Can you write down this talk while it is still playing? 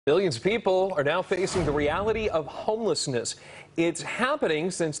Millions of people are now facing the reality of homelessness. It's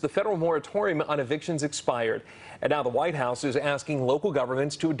happening since the federal moratorium on evictions expired. And now the White House is asking local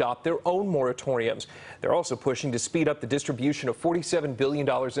governments to adopt their own moratoriums. They're also pushing to speed up the distribution of $47 billion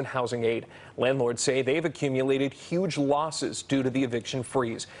in housing aid. Landlords say they've accumulated huge losses due to the eviction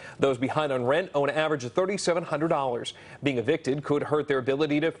freeze. Those behind on rent owe an average of $3,700. Being evicted could hurt their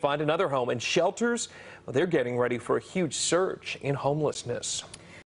ability to find another home. And shelters, well, they're getting ready for a huge surge in homelessness.